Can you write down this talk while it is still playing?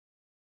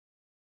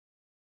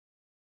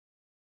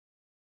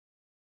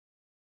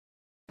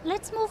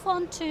Let's move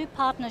on to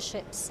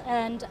partnerships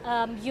and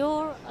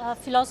your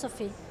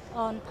philosophy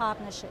on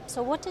partnerships.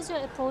 So what is your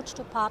approach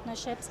to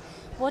partnerships?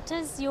 What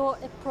is your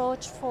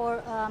approach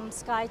for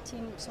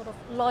SkyTeam sort of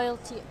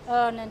loyalty,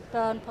 earn and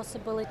burn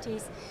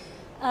possibilities?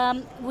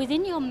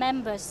 Within your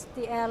members,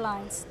 the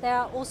airlines, there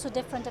are also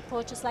different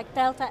approaches. Like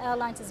Delta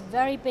Airlines is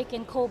very big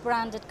in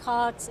co-branded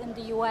cards in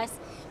the US.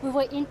 We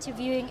were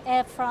interviewing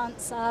Air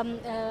France,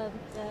 the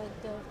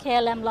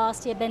KLM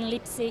last year, Ben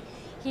Lipsy.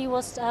 He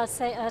was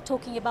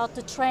talking about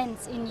the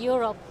trends in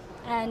Europe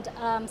and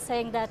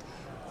saying that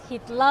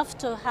he'd love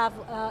to have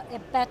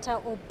a better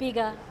or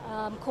bigger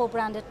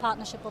co-branded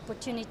partnership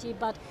opportunity,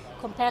 but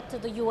compared to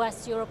the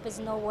US, Europe is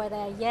nowhere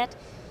there yet.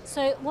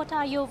 So what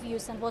are your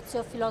views and what's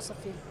your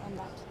philosophy on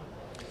that?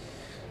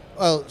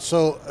 Well,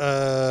 so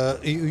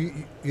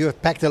you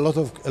have packed a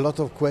lot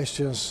of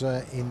questions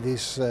in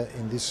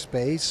this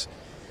space.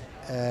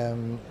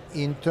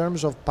 In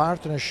terms of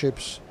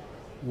partnerships,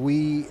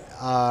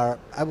 I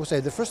would say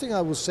the first thing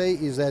I would say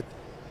is that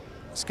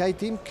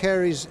SkyTeam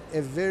carries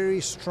a very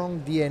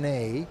strong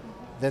DNA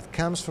that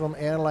comes from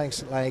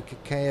airlines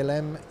like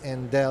KLM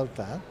and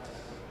Delta,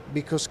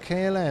 because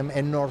KLM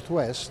and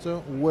Northwest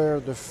were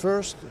the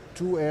first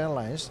two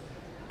airlines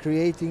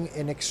creating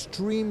an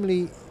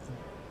extremely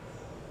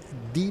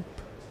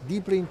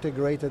deeply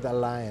integrated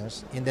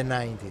alliance in the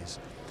 90s.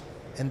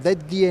 And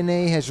that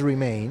DNA has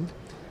remained,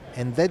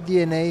 and that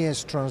DNA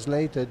has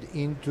translated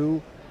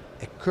into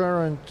a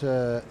current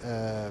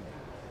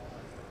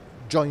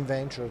joint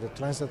venture, the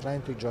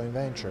transatlantic joint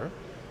venture,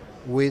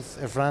 with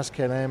France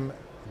KLM,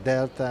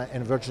 Delta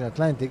and Virgin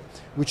Atlantic,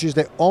 which is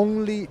the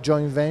only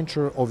joint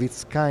venture of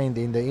its kind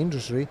in the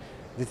industry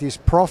that is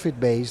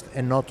profit-based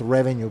and not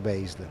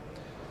revenue-based.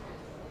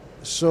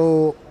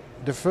 So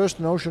the first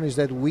notion is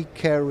that we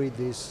carry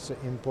this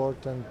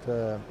important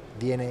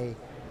DNA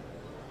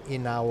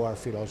in our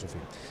philosophy.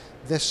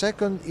 The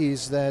second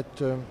is that,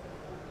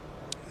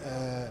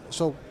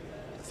 so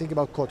think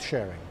about code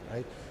sharing,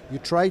 right? You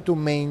try to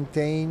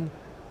maintain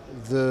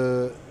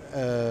the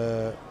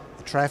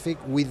traffic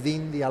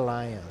within the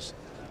alliance.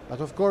 But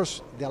of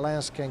course, the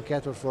alliance can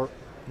cater for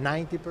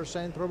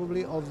 90%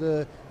 probably of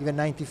the, even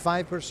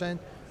 95%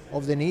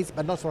 of the needs,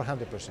 but not for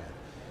 100%.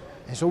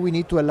 And so we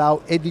need to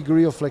allow a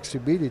degree of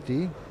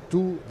flexibility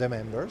to the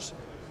members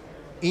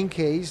in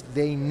case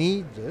they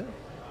need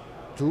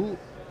to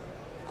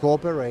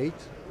cooperate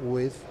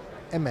with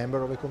a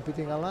member of a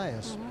competing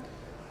alliance. Mm-hmm.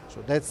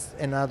 So that's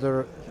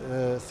another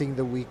thing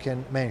that we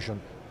can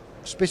mention.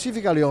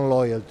 Specifically on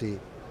loyalty,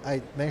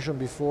 I mentioned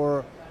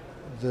before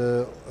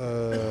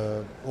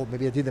or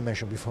maybe I didn't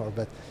mention before,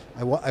 but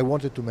I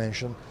wanted to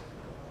mention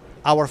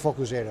our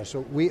focus areas. So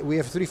we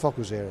have three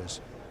focus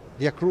areas: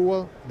 the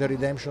accrual, the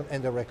redemption,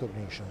 and the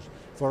recognitions.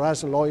 For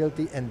us,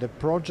 loyalty and the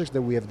projects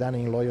that we have done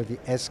in loyalty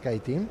as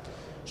SkyTeam,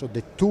 so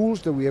the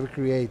tools that we have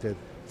created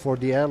for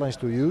the airlines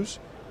to use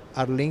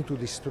are linked to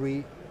these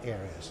three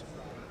areas: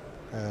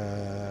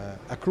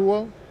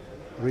 accrual,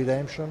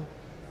 redemption,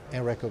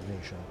 and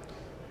recognition.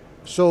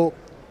 So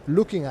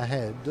looking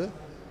ahead,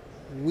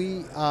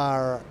 we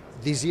are,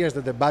 these years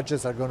that the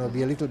budgets are going to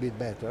be a little bit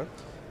better,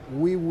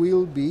 we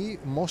will be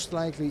most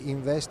likely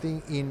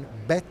investing in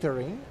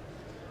bettering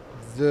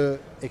the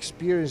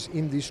experience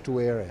in these two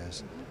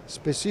areas,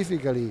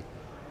 specifically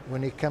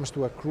when it comes to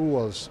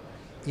accruals,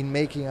 in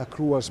making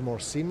accruals more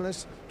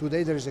seamless.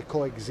 Today there is a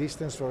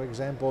coexistence, for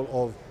example,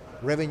 of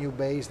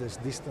revenue-based as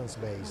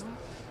distance-based.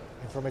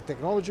 And from a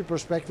technology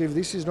perspective,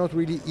 this is not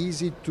really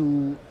easy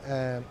to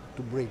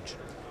bridge.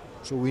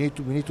 So we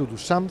need to do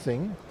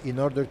something in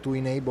order to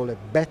enable a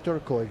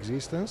better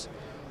coexistence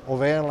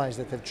of airlines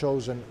that have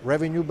chosen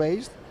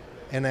revenue-based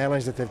and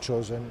airlines that have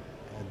chosen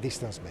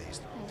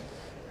distance-based.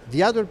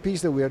 The other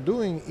piece that we are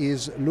doing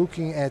is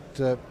looking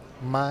at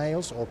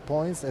miles or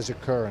points as a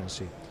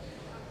currency,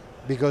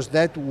 because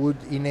that would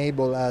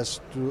enable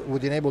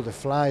the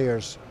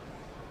flyers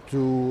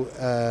to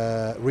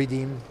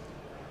redeem,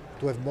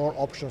 to have more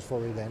options for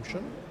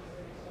redemption,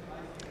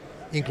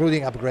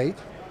 including upgrade.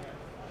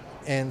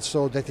 And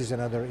so that is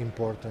another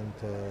important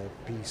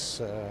piece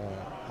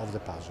of the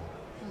puzzle.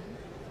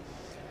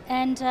 Mm-hmm.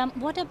 And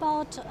what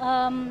about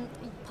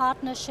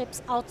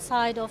partnerships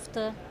outside of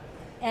the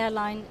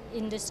airline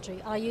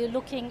industry? Are you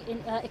looking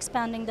in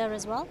expanding there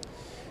as well?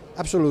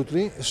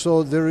 Absolutely.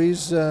 So there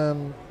is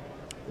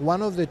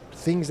one of the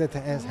things that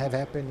have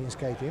happened in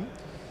SkyTeam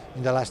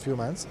in the last few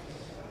months.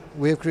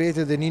 We have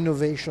created an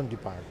innovation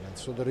department.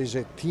 So there is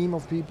a team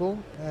of people,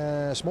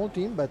 a small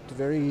team, but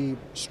very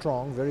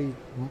strong,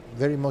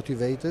 very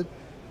motivated,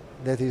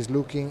 that is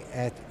looking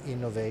at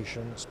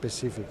innovation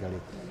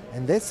specifically.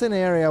 And that's an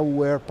area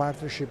where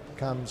partnership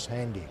comes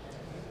handy.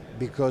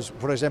 Because,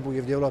 for example, we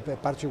have developed a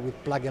partnership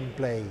with Plug and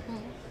Play,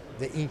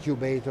 the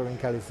incubator in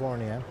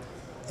California,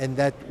 and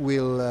that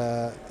will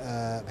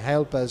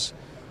help us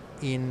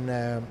in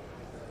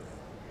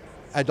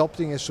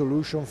adopting a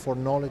solution for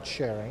knowledge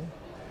sharing,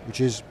 which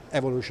is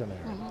evolutionary.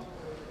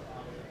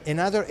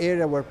 Another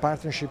area where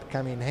partnership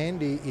come in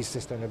handy is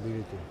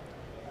sustainability.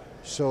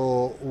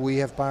 So we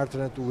have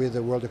partnered with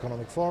the World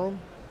Economic Forum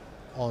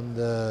on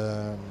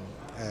the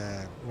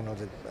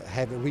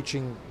have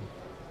reaching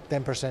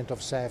 10% of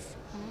CEF,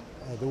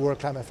 the World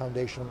Climate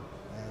Foundation,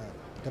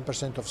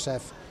 10% of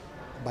CEF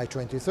by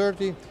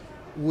 2030.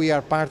 We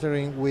are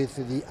partnering with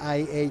the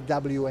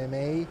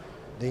IAWMA,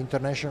 the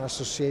International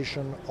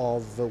Association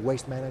of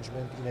Waste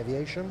Management in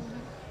Aviation.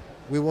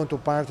 We want to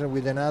partner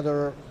with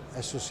another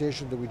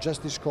association that we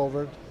just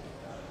discovered.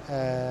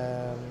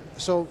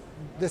 So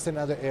that's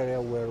another area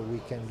where we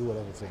can do a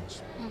lot of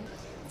things.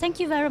 Thank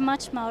you very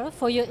much, Mauro,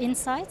 for your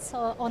insights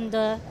on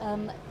the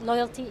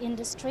loyalty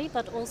industry,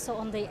 but also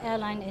on the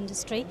airline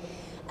industry.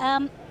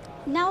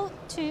 Now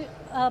to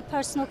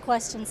personal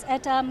questions.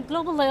 At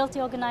Global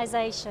Loyalty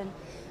Organization,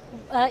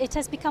 it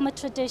has become a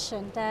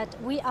tradition that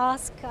we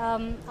ask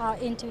our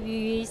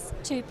interviewees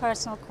 2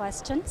 personal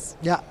questions.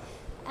 Yeah.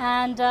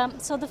 And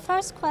so the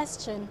first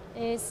question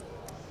is,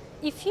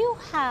 if you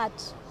had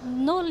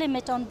no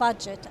limit on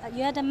budget,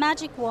 you had a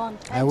magic wand,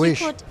 and you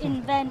could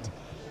invent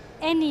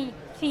any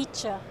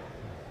feature,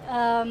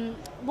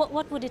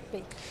 what would it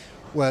be?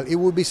 Well, it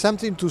would be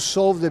something to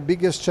solve the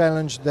biggest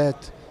challenge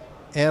that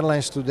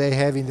airlines today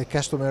have in the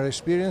customer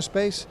experience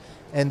space,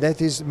 and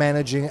that is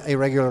managing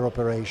irregular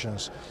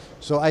operations.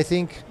 So I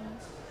think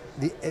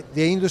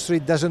the industry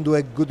doesn't do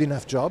a good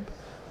enough job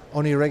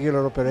on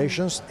irregular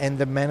operations and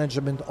the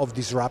management of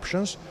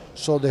disruptions.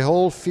 So the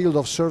whole field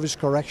of service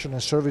correction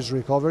and service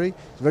recovery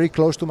is very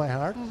close to my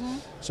heart.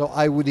 So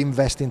I would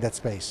invest in that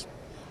space.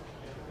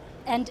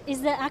 And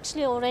is there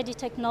actually already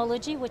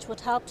technology which would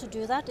help to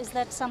do that? Is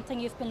that something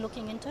you've been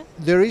looking into?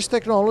 There is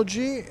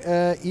technology.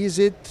 Is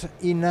it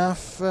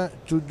enough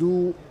to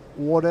do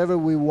whatever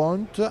we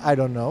want? I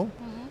don't know.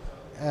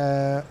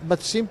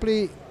 But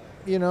simply,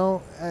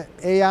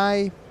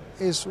 AI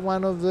is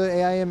one of the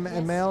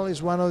AI/ML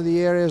is one of the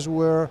areas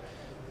where,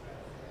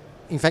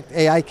 in fact,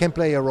 AI can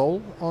play a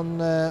role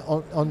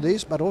on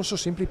this, but also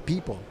simply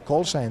people,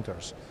 call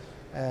centers.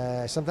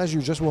 Sometimes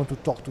you just want to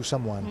talk to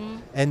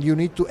someone, and you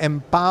need to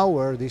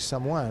empower this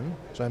someone.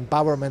 So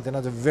empowerment,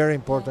 another very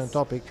important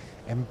topic.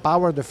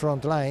 Empower the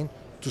front line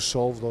to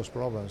solve those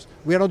problems.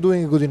 We are not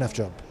doing a good enough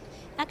job.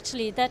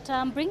 Actually, that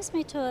brings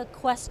me to a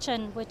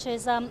question, which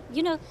is,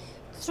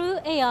 through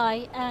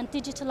AI and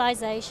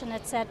digitalization,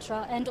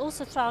 etc., and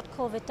also throughout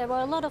COVID, there were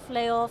a lot of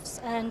layoffs,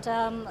 and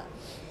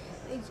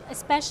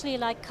especially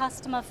like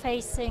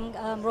customer-facing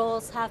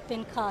roles have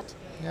been cut.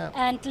 Yeah.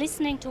 And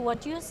listening to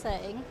what you're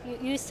saying,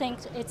 you think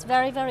it's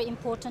very, very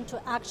important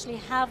to actually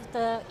have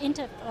the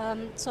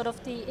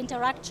the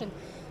interaction,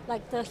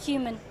 like the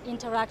human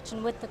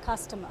interaction with the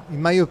customer.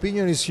 In my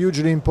opinion, it's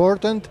hugely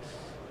important.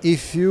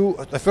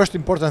 The first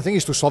important thing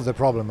is to solve the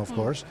problem, of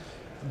course,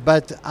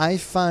 but I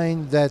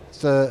find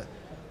that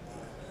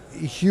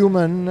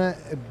human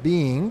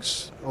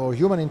beings or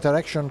human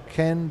interaction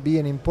can be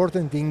an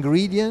important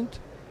ingredient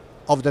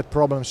of that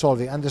problem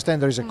solving. I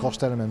understand there is a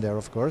cost element there,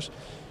 of course,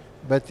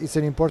 but it's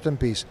an important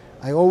piece.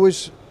 I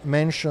always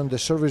mention the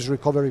service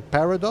recovery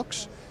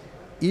paradox.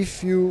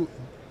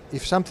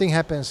 If something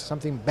happens,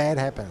 something bad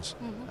happens,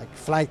 like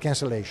flight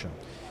cancellation,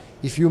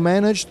 if you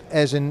managed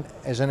as an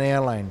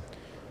airline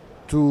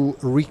to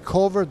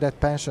recover that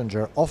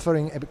passenger,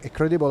 offering a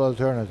credible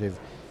alternative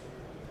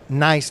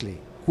nicely,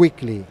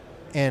 quickly,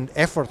 and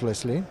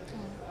effortlessly,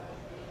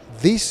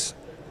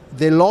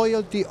 the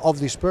loyalty of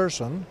this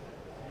person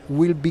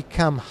will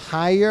become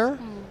higher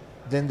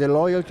than the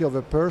loyalty of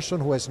a person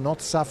who has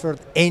not suffered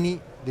any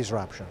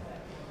disruption.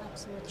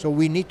 Absolutely. So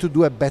we need to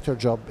do a better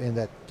job in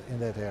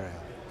that area.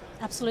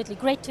 Absolutely,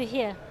 great to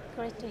hear.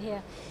 Great to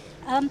hear.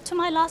 To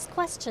my last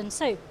question,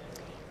 so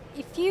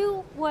if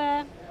you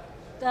were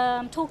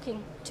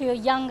talking to your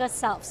younger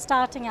self,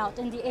 starting out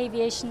in the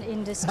aviation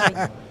industry,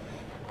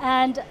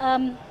 and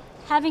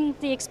having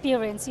the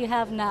experience you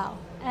have now,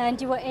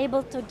 and you were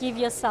able to give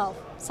yourself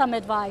some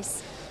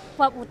advice,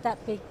 what would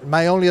that be?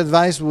 My only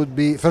advice would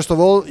be, first of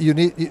all,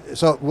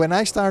 so when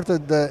I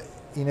started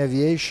in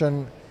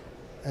aviation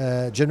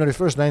January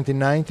 1st,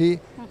 1990,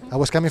 I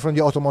was coming from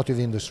the automotive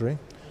industry,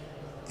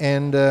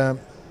 and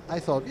I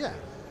thought, yeah,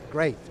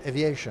 great,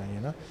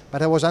 aviation,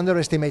 but I was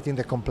underestimating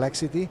the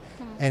complexity,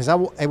 and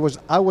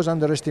I was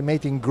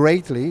underestimating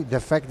greatly the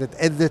fact that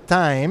at the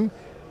time,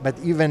 but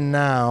even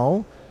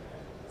now,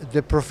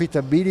 the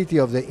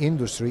profitability of the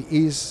industry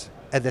is,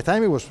 at the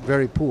time it was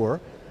very poor,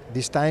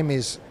 this time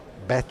is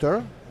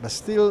better, but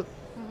still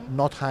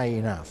not high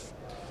enough.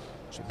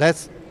 So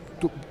that's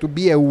to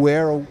be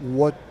aware of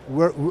where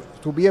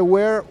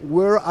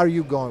are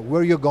you going,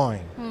 where you're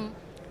going.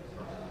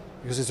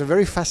 Because it's a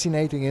very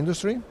fascinating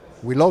industry.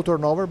 We low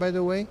turnover, by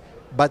the way,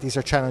 but it's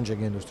a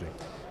challenging industry.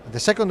 The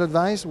second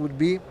advice would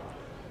be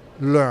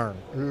learn,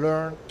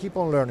 keep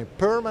on learning,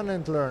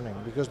 permanent learning,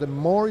 because the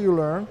more you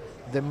learn,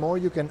 the more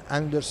you can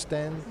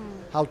understand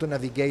how to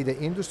navigate the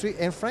industry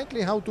and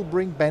frankly how to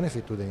bring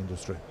benefit to the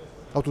industry,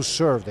 how to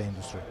serve the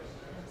industry.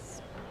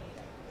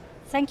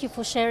 Thank you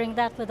for sharing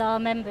that with our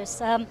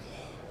members.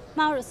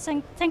 Mauro,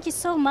 thank you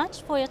so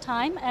much for your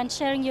time and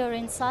sharing your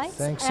insights.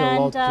 Thanks a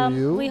lot to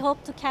you. We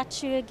hope to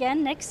catch you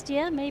again next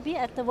year, maybe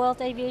at the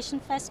World Aviation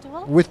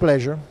Festival. With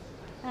pleasure.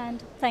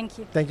 And thank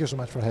you. Thank you so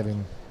much for having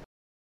me.